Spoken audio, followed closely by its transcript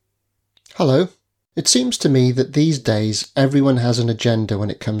Hello. It seems to me that these days everyone has an agenda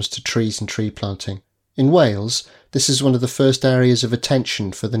when it comes to trees and tree planting. In Wales, this is one of the first areas of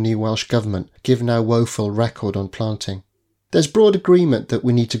attention for the new Welsh Government, given our woeful record on planting. There's broad agreement that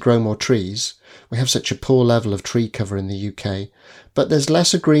we need to grow more trees. We have such a poor level of tree cover in the UK, but there's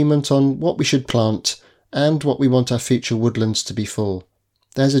less agreement on what we should plant and what we want our future woodlands to be for.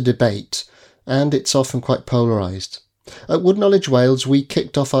 There's a debate, and it's often quite polarised. At Wood Knowledge Wales, we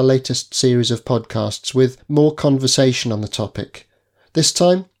kicked off our latest series of podcasts with more conversation on the topic. This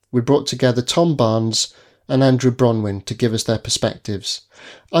time, we brought together Tom Barnes and Andrew Bronwin to give us their perspectives.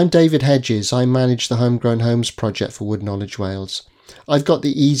 I'm David Hedges. I manage the Homegrown Homes project for Wood Knowledge Wales. I've got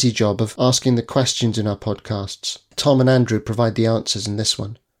the easy job of asking the questions in our podcasts. Tom and Andrew provide the answers in this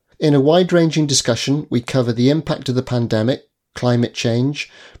one. In a wide-ranging discussion, we cover the impact of the pandemic, climate change,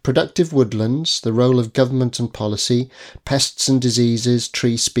 productive woodlands, the role of government and policy, pests and diseases,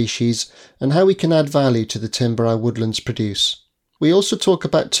 tree species, and how we can add value to the timber our woodlands produce. We also talk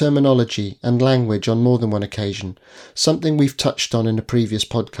about terminology and language on more than one occasion, something we've touched on in a previous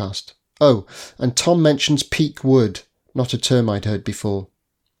podcast. Oh, and Tom mentions peak wood, not a term I'd heard before.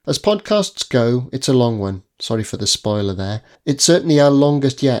 As podcasts go, it's a long one. Sorry for the spoiler there. It's certainly our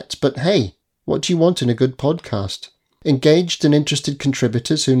longest yet, but hey, what do you want in a good podcast? Engaged and interested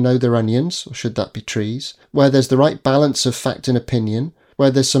contributors who know their onions, or should that be trees, where there's the right balance of fact and opinion,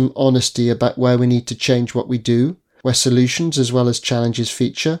 where there's some honesty about where we need to change what we do, where solutions as well as challenges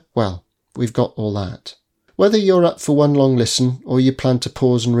feature, well, we've got all that. Whether you're up for one long listen or you plan to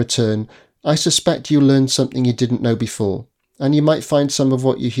pause and return, I suspect you'll learn something you didn't know before, and you might find some of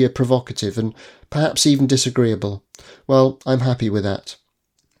what you hear provocative and perhaps even disagreeable. Well, I'm happy with that.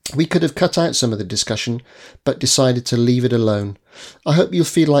 We could have cut out some of the discussion, but decided to leave it alone. I hope you'll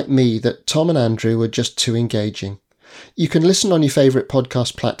feel like me that Tom and Andrew were just too engaging. You can listen on your favourite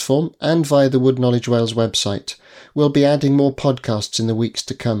podcast platform and via the Wood Knowledge Wales website. We'll be adding more podcasts in the weeks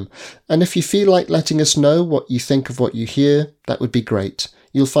to come. And if you feel like letting us know what you think of what you hear, that would be great.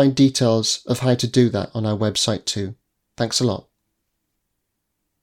 You'll find details of how to do that on our website too. Thanks a lot.